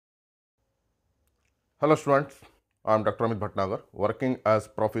Hello students, I am Dr. Amit Bhatnagar, working as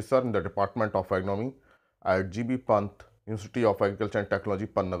professor in the Department of Agronomy at GB Pant, University of Agriculture and Technology,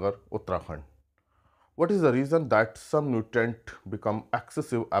 Pantnagar, Uttarakhand. What is the reason that some nutrients become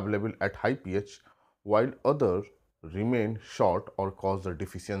excessive available at high pH while others remain short or cause a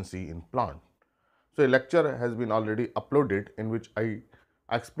deficiency in plant? So a lecture has been already uploaded in which I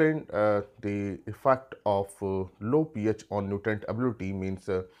explained the effect of low pH on nutrient ability, means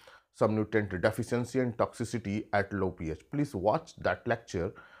some nutrient deficiency and toxicity at low pH. Please watch that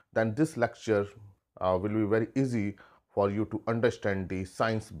lecture. Then this lecture will be very easy for you to understand the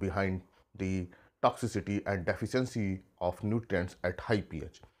science behind the toxicity and deficiency of nutrients at high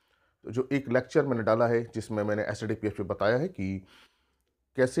pH. तो जो एक lecture मैंने डाला है जिसमें मैंने acidic pH पे बताया है कि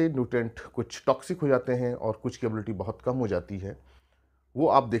कैसे न्यूट्रेंट कुछ टॉक्सिक हो जाते हैं और कुछ की एबिलिटी बहुत कम हो जाती है, वो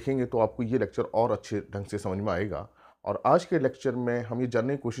आप देखेंगे तो आपको ये लेक्चर और अच्छे ढंग से समझ में आएगा। और आज के लेक्चर में हम ये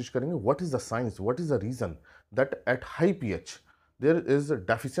जानने की कोशिश करेंगे what is the science, what is the reason that at high pH there is a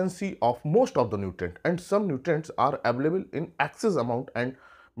deficiency of most of the nutrient and some nutrients are available in excess amount and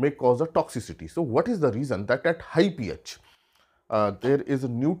may cause a toxicity. So what is the reason that at high pH there is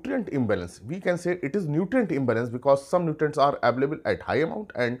a nutrient imbalance? We can say it is nutrient imbalance because some nutrients are available at high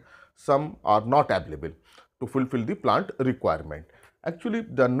amount and some are not available to fulfill the plant requirement. Actually,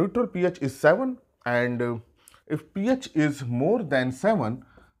 the neutral pH is 7, and if pH is more than 7,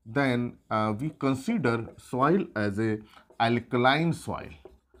 then we consider soil as a alkaline soil.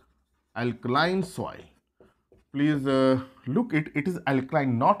 Alkaline soil. Please look it is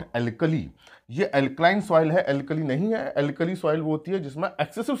alkaline, not alkali. ये alkaline soil है, alkali नहीं है. Alkali soil वो होती है जिसमें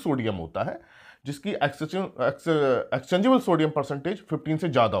excessive sodium होता है, जिसकी exchangeable sodium percentage 15 से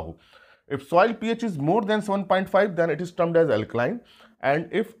ज़्यादा हो. If soil pH is more than 7.5, then it is termed as alkaline, and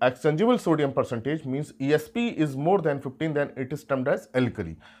if exchangeable sodium percentage means ESP is more than 15, then it is termed as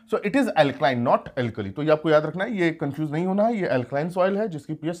alkali. So it is alkaline, not alkali. तो ये आपको याद रखना है, ये confuse नहीं होना है. ये alkaline soil है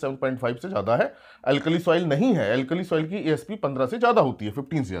जिसकी pH 7.5 से ज़्यादा है. alkali soil नहीं है. alkali soil की ESP 15 से ज़्यादा होती है,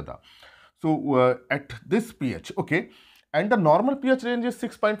 15 से ज़्यादा. So at this pH, okay. And the normal pH range is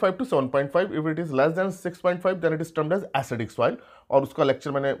 6.5 to 7.5. If it is less than 6.5, then it is termed as acidic soil. और उसका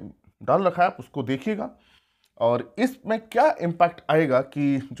लेक्चर मैंने डाल रखा है, आप उसको देखिएगा. और इसमें क्या इम्पैक्ट आएगा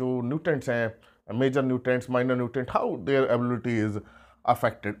कि जो न्यूट्रेंट्स हैं, major nutrients, minor nutrient, how their ability is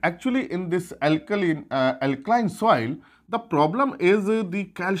affected. Actually, in this alkaline soil, the problem is the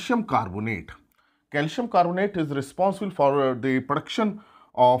calcium carbonate. Calcium carbonate is responsible for the production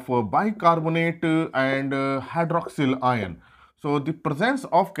of bicarbonate and hydroxyl ion. So the presence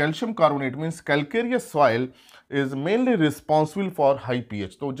of calcium carbonate means calcareous soil is mainly responsible for high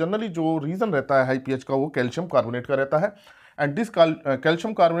pH. तो generally जो reason रहता है high pH का वो calcium carbonate का रहता है. And this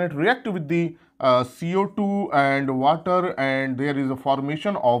calcium carbonate react with the CO2 and water, and there is a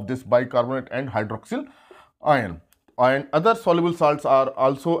formation of this bicarbonate and hydroxyl ion. And other soluble salts are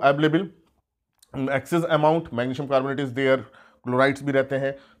also available in excess amount. Magnesium carbonate is there, chlorides भी रहते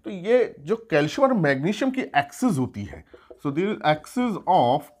हैं. तो ये जो calcium और magnesium की access होती है, so there is excess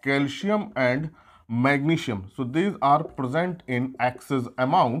of calcium and magnesium, so these are present in excess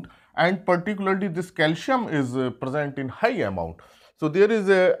amount, and particularly this calcium is present in high amount. So there is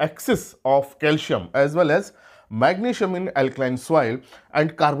a excess of calcium as well as magnesium in alkaline soil,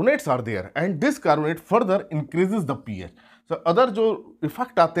 and carbonates are there, and this carbonate further increases the pH. So other जो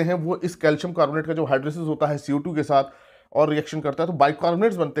effect आते हैं वो इस calcium carbonate का जो hydrolysis होता है CO2 के साथ और रिएक्शन करता है तो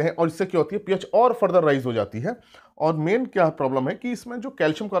बाइकार्बोनेट्स बनते हैं, और इससे क्या होती है पीएच और फर्दर राइज हो जाती है. और मेन क्या प्रॉब्लम है कि इसमें जो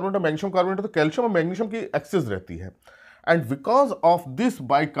कैल्शियम कार्बोनेट और मैग्नीशियम कार्बोनेट है तो कैल्शियम और मैग्नीशियम की एक्सेस रहती है, and because of this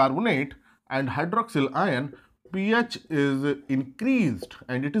bicarbonate and hydroxyl ion pH is increased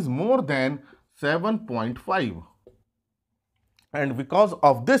and it is more than 7.5, and because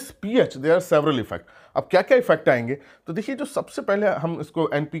of this pH there are several effect. अब क्या क्या इफेक्ट आएंगे तो देखिए, जो सबसे पहले हम इसको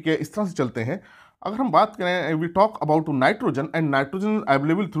NPK इस तरह से चलते हैं. अगर हम बात करें, we talk about nitrogen, and nitrogen is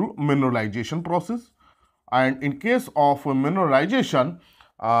available through mineralisation process, and in case of mineralisation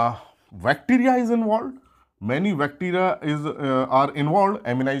bacteria is involve. Many bacteria are involved,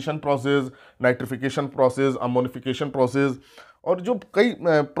 aminization process, nitrification process, ammonification process, और जो कई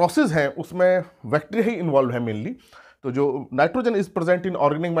प्रोसेस हैं उसमें बैक्टीरिया ही involve है mainly. तो जो nitrogen is present in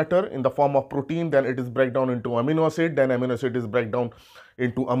organic matter in the form of protein, then it is break down into amino acid, then amino acid is break down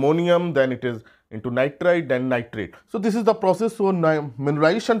into ammonium, then it is into nitrite, then nitrate. So this is the process. So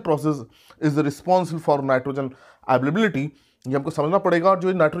mineralization process is responsible for nitrogen availability. ये हमको समझना पड़ेगा. और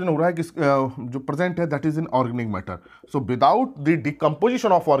जो nitrogen हो रहा है किस जो प्रेजेंट है that is in organic matter. So without the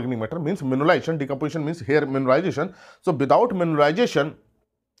decomposition of organic matter means mineralisation, decomposition means hair mineralisation. So without mineralisation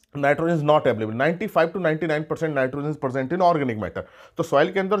nitrogen is not available. 95 to 99% nitrogen is present in organic matter. तो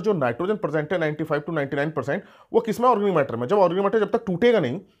soil के अंदर जो nitrogen present है 95 to 99%, वो किसमें? Organic matter में। जब organic matter जब तक टूटेगा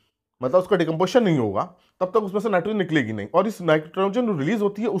नहीं, मतलब उसका डिकम्पोजिशन नहीं होगा, तब तक उसमें से नाइट्रोजन निकलेगी नहीं, और इस नाइट्रोजन जो रिलीज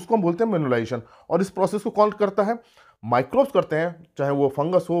होती है उसको हम बोलते हैं मिनरलाइजेशन। और इस प्रोसेस को कौन करता है? माइक्रोब्स करते हैं, चाहे वो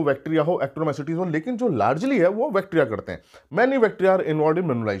फंगस हो, बैक्टीरिया हो, एक्टोनोमाइसीटीज हो, लेकिन जो लार्जली है वो बैक्टीरिया करते हैं। Many bacteria are involved in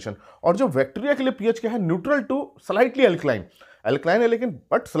mineralisation. और जो बैक्टीरिया के लिए पीएच क्या है? Neutral to slightly alkaline. Alkaline है लेकिन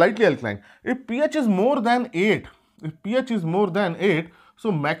but slightly alkaline. If pH is more than 8, if pH is more than 8,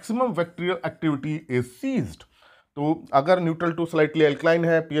 so maximum bacterial activity is seized. तो अगर न्यूट्रल टू स्लाइटली अल्कलाइन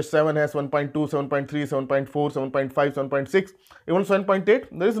है, पीएच 7 है, 7.2, 7.3, 7.4, 7.5, 7.6, even 7.8,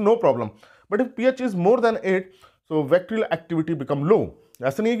 there is no problem. But if pH is more than 8, so bacterial activity become लो।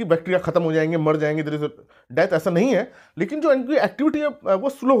 ऐसा नहीं है कि bacteria खत्म हो जाएंगे, मर जाएंगे, देयर इज डेथ, ऐसा नहीं है, लेकिन जो इनकी एक्टिविटी है वो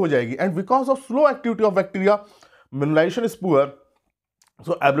स्लो हो जाएगी। And because of slow activity of bacteria, mineralization is poor,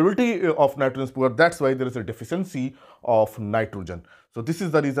 so availability of nitrogen is poor. That's why there is a deficiency of nitrogen. So this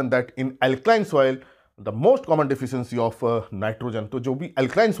is the reason that in alkaline soil the most common deficiency of nitrogen. तो जो भी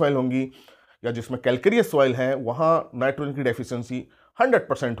alkaline soil होंगी या जिसमें calcareous soil है, वहाँ nitrogen की deficiency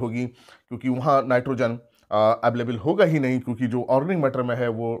 100% होगी, क्योंकि वहाँ नाइट्रोजन अवेलेबल होगा ही नहीं, क्योंकि जो ऑर्गेनिक मैटर में है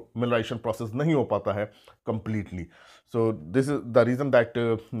वो मिनरलाइजेशन प्रोसेस नहीं हो पाता है completely. So this is the reason that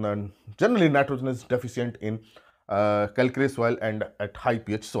generally nitrogen is deficient in calcareous soil and at high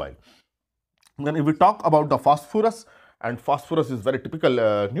pH soil. Then if we talk about the phosphorus, and phosphorus is very typical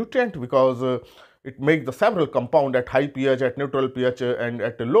nutrient, because it makes the several compound at high pH, at neutral pH, and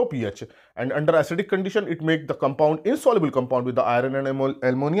at low pH, and under acidic condition it makes the compound insoluble compound with the iron and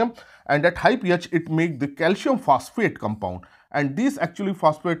ammonium, and at high pH it makes the calcium phosphate compound, and these actually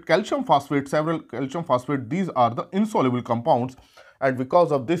phosphate, calcium phosphate, several calcium phosphate, these are the insoluble compounds, and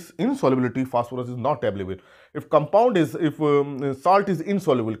because of this insolubility phosphorus is not available. If compound is, if salt is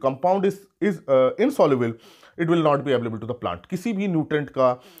insoluble, compound is insoluble, it will not be available to the plant. किसी भी nutrient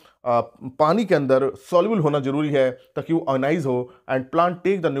का पानी के अंदर soluble होना जरूरी है ताकि वो आयनाइज हो, and plant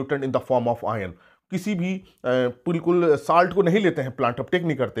take the nutrient in the form of ion. किसी भी बिल्कुल साल्ट को नहीं लेते हैं प्लांट, अपटेक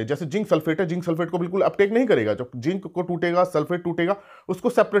नहीं करते। जैसे जिंक सल्फेट है, जिंक सल्फेट को बिल्कुल अपटेक नहीं करेगा, जब जिंक को टूटेगा, सल्फेट टूटेगा, उसको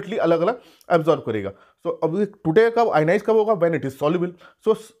सेपरेटली अलग अलग एब्जॉर्ब करेगा। सो अब टूटेगा कब, आयनाइज कब होगा? When it is soluble.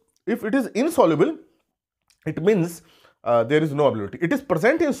 So if it is insoluble, it means there is no ability. It is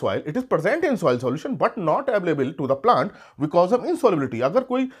present in soil, it is present in soil solution, but not available to the plant because of insolubility. अगर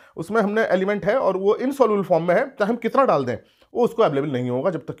कोई उसमें हमने element है और वो insoluble form में है, चाहे हम कितना डाल दें, वो उसको अवेलेबल नहीं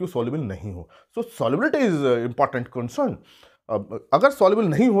होगा जब तक कि वो सॉल्युबल नहीं हो। सो सॉल्युबिलिटी इज इंपॉर्टेंट कंसर्न। अगर सॉल्युबल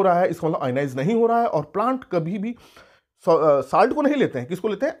नहीं हो रहा है, इसका मतलब आयनाइज नहीं हो रहा है, और प्लांट कभी भी साल्ट को नहीं लेते हैं, किसको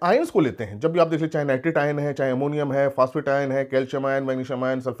लेते हैं? आयंस को लेते हैं। जब भी आप देख लीजिए, चाहे नाइट्रेट आयन है, चाहे अमोनियम है, फॉस्फेट आयन है, calcium ion, magnesium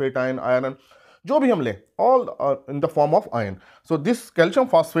ion, sulphate ion, iron, जो भी हम लें, all in the form of ion. So this calcium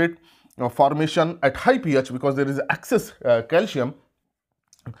phosphate formation at high pH, because there is excess calcium,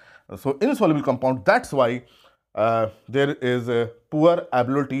 so insoluble compound, that's why there is a poor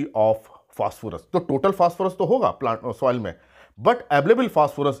availability of phosphorus. तो total phosphorus तो होगा plant soil में, but available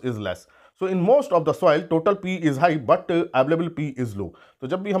phosphorus is less. So in most of the soil total P is high but available P is low. तो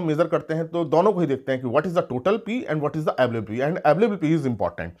जब भी हम major करते हैं तो दोनों को ही देखते हैं कि what is the total P and what is the available P, and available P is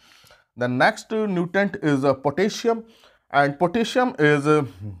important. The next nutrient is potassium, and potassium is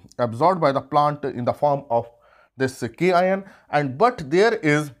absorbed by the plant in the form of this K ion, and but there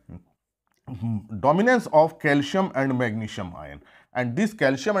is dominance of calcium and magnesium ion, and this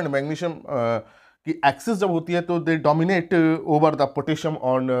calcium and magnesium की access जब होती है तो दे dominate over the potassium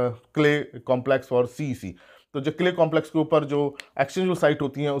on clay complex और CEC। तो जो clay complex के ऊपर जो एक्सचेंज साइट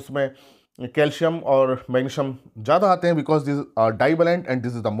होती हैं उसमें कैल्शियम और मैग्नीशियम ज़्यादा आते हैं, because this are divalent and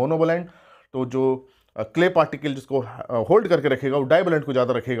this is the monovalent. तो जो क्ले पार्टिकल जिसको होल्ड करके रखेगा वो डाइवैलेंट को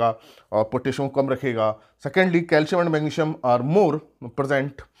ज़्यादा रखेगा और पोटेशियम को कम रखेगा। Secondly, calcium and magnesium are more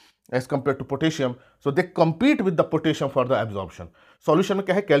present as compare to potassium, so they compete with the potassium for the absorption. Solution में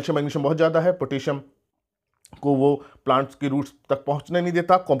क्या है? कैल्शियम मैग्नीशियम बहुत ज़्यादा है, पोटेशियम को वो प्लांट्स की रूट्स तक पहुंचने नहीं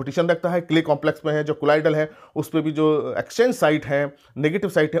देता, कंपटीशन रखता है। क्ले कॉम्प्लेक्स में है जो कोलाइडल है, उस पर भी जो एक्सचेंज साइट है, नेगेटिव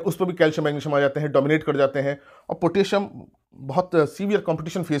साइट है, उस पर भी कैल्शियम मैग्नीशियम आ जाते हैं, डोमिनेट कर जाते हैं, और पोटेशियम बहुत सीवियर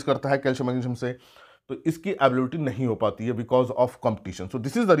कंपटीशन फेस करता है कैल्शियम मैग्नीशियम से, तो इसकी एबिलिटी नहीं हो पाती है because of competition. So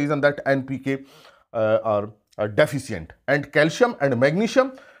this is the reason that NPK are deficient, and calcium and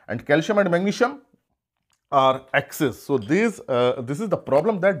magnesium are excess. So this is the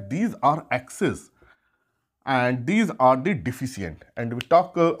problem, that these are excess and these are the deficient. And we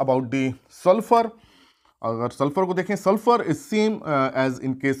talk about the sulfur. अगर sulphur को देखें, sulphur is same as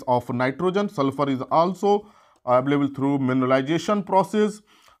in case of nitrogen. Sulfur is also available through mineralization process.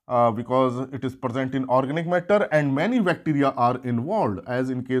 because it is present in organic matter and many bacteria are involved, as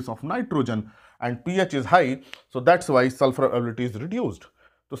in case of nitrogen, and pH is high, so that's why sulfur availability is reduced.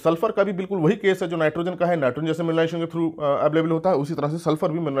 तो sulphur का भी बिल्कुल वही case है जो nitrogen का है, nitrogen जैसे मिनरलाइजेशन के थ्रू अवेलेबल होता है, उसी तरह से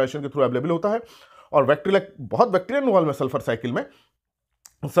सल्फर भी मिनरलाइजेशन के थ्रू अवेलेबल होता है। और बैक्टीरिया, बहुत बैक्टीरिया इन्वॉल्व है सल्फर साइकिल में,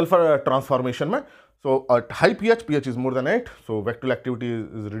 sulfur transformation mein. So at high pH is more than 8, so bacterial activity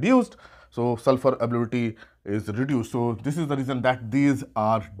is reduced, so sulfur availability is reduced. So this is the reason that these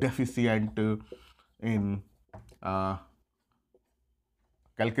are deficient in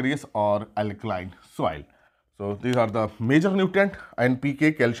calcareous or alkaline soil. So these are the major nutrient: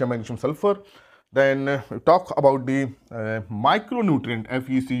 NPK, calcium, magnesium, sulfur. Then we talk about the micronutrient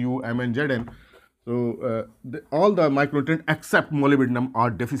FeCu, Mn, Zn. So all the micronutrient except molybdenum are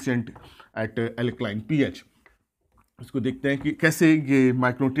deficient at alkaline pH. इसको देखते हैं कि कैसे ये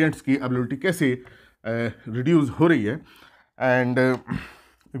micronutrients की availability कैसे reduce हो रही है. And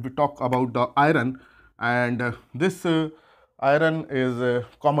if we talk about the iron, and this iron is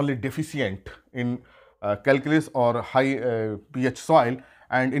commonly deficient in calcareous or high pH soil,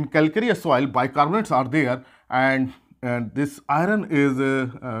 and in calcareous soil bicarbonates are there, and this iron is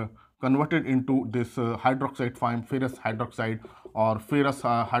converted into this hydroxide form, ferrous hydroxide or ferrous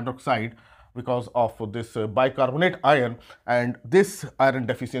hydroxide, because of this bicarbonate iron, and this iron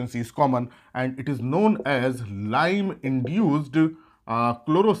deficiency is common and it is known as lime induced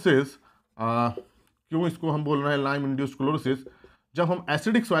chlorosis. क्यों इसको हम बोल रहे हैं lime induced chlorosis? जब हम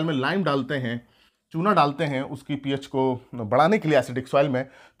acidic soil में lime डालते हैं, चूना डालते हैं उसकी पीएच को बढ़ाने के लिए एसिडिक सॉइल में,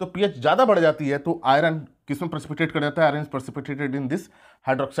 तो पीएच ज़्यादा बढ़ जाती है, तो आयरन किस में प्रेसिपिटेट कर जाता है? Iron is precipitated in this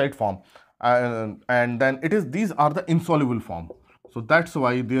hydroxide form, and then it is these are the insoluble form, so that's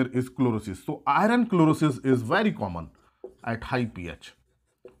why there is chlorosis. So iron chlorosis is very common at high pH.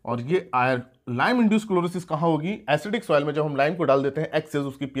 और ये lime induced chlorosis कहाँ होगी? Acidic soil में. जब हम lime को डाल देते हैं एक्सेस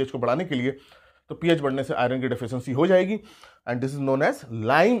उसकी पीएच को बढ़ाने के लिए, तो पीएच बढ़ने से आयरन की डेफिशिएंसी हो जाएगी, and this is known as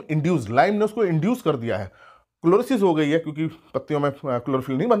lime induced. Lime ने उसको इंड्यूस कर दिया है, क्लोरोसिस हो गई है क्योंकि पत्तियों में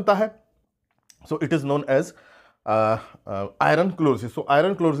क्लोरोफिल नहीं बनता है, so it is known as iron chlorosis. So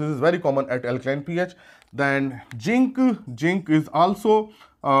iron chlorosis is very common eight alkaline pH. Then zinc is also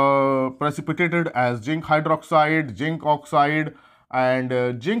precipitated as zinc hydroxide, zinc oxide, and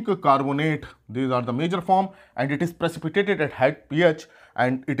zinc carbonate. These are the major form, and it is precipitated at high pH,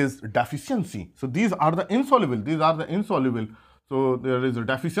 and it is deficiency. So these are the insoluble. So there is a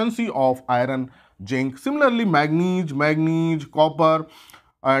deficiency of iron, zinc. Similarly, manganese, copper,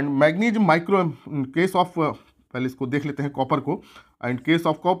 and magnesium micro. In case of पहले इसको देख लेते हैं copper को. In case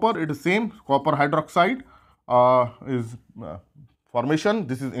of copper, it is same. Copper hydroxide is formation.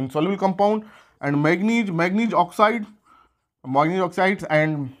 This is insoluble compound, and manganese oxides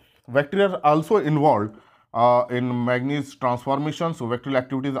and bacteria are also involved in manganese transformation, so bacterial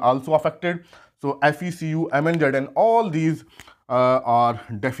activity is also affected. So FeCu, Mn, all these are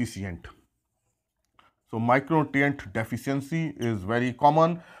deficient. So micronutrient deficiency is very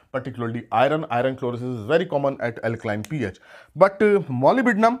common, particularly iron chlorosis is very common at alkaline pH. But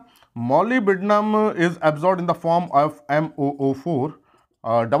molybdenum is absorbed in the form of MOO4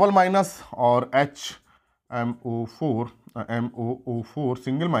 double minus or MOO4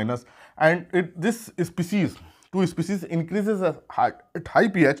 single minus, and this species, two species, increases at high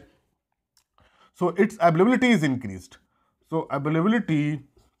pH, so its availability is increased. So availability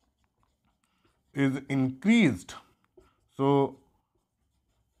is increased. So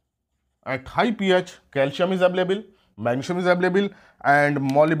at high pH, calcium is available, magnesium is available, and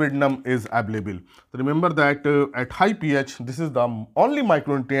molybdenum is available. So remember that at high pH, this is the only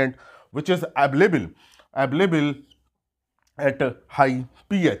micronutrient which is available at high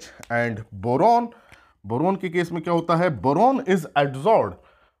pH. And boron के case में क्या होता है? Boron is adsorbed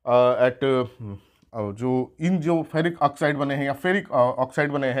at जो ferric oxide बने हैं या ferric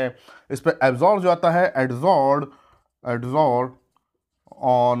oxide बने हैं, इस पर एब्जॉर्ब जो आता है, adsorb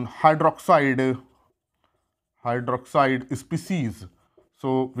on hydroxide species.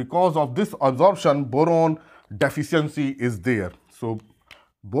 So because of this absorption, boron deficiency is there. So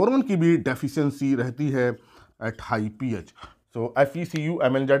boron की भी deficiency रहती है at high pH. So FeCu,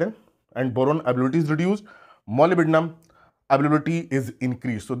 Mn, and boron availability is reduced. Molybdenum availability is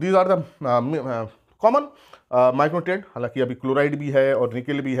increased. So these are the common micronutrient. हालांकि अभी chloride भी है और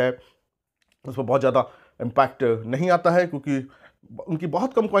nickel भी है, उस पर बहुत ज़्यादा इम्पैक्ट नहीं आता है क्योंकि उनकी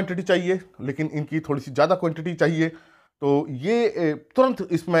बहुत कम क्वांटिटी चाहिए, लेकिन इनकी थोड़ी सी ज़्यादा क्वांटिटी चाहिए, तो ये तुरंत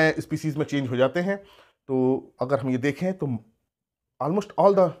इसमें स्पीसीज में चेंज हो जाते हैं. तो अगर हम ये देखें तो almost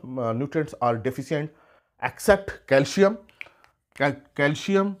all the nutrients are deficient accept calcium.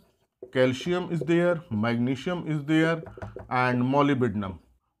 Calcium is there, magnesium is there, and molybdenum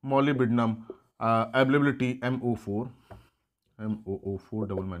molybdenum availability MO4, MOO4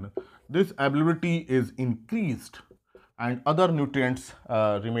 double minus. This availability is increased and other nutrients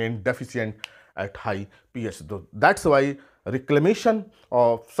remain deficient at high pH. So that's why reclamation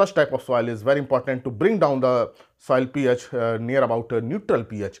of such type of soil is very important to bring down the soil pH near about neutral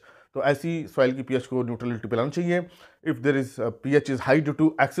pH. तो ऐसी soil की pH को neutrality पे लाना चाहिए. If there is pH is high due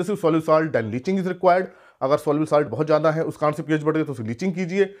to excessive soluble salt then leaching is required. अगर soluble salt बहुत ज़्यादा है उस कारण से पीएच बढ़ गई तो उसे लीचिंग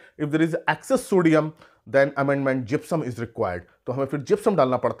कीजिए. If there is access sodium then amendment gypsum is required. तो हमें फिर जिप्सम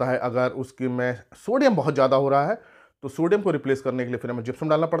डालना पड़ता है. अगर उसके में सोडियम बहुत ज़्यादा हो रहा है तो सोडियम को रिप्लेस करने के लिए फिर हमें जिप्सम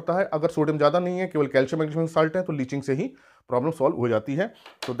डालना पड़ता है. अगर सोडियम ज़्यादा नहीं है, केवल कैल्शियम मैग्नीशियम साल्ट है, तो लीचिंग से ही प्रॉब्लम सॉल्व हो जाती है.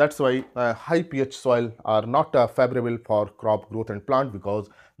 So that's why high pH soil are not favorable for crop growth and plant because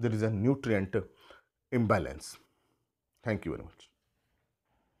there is a nutrient imbalance. Thank you very much.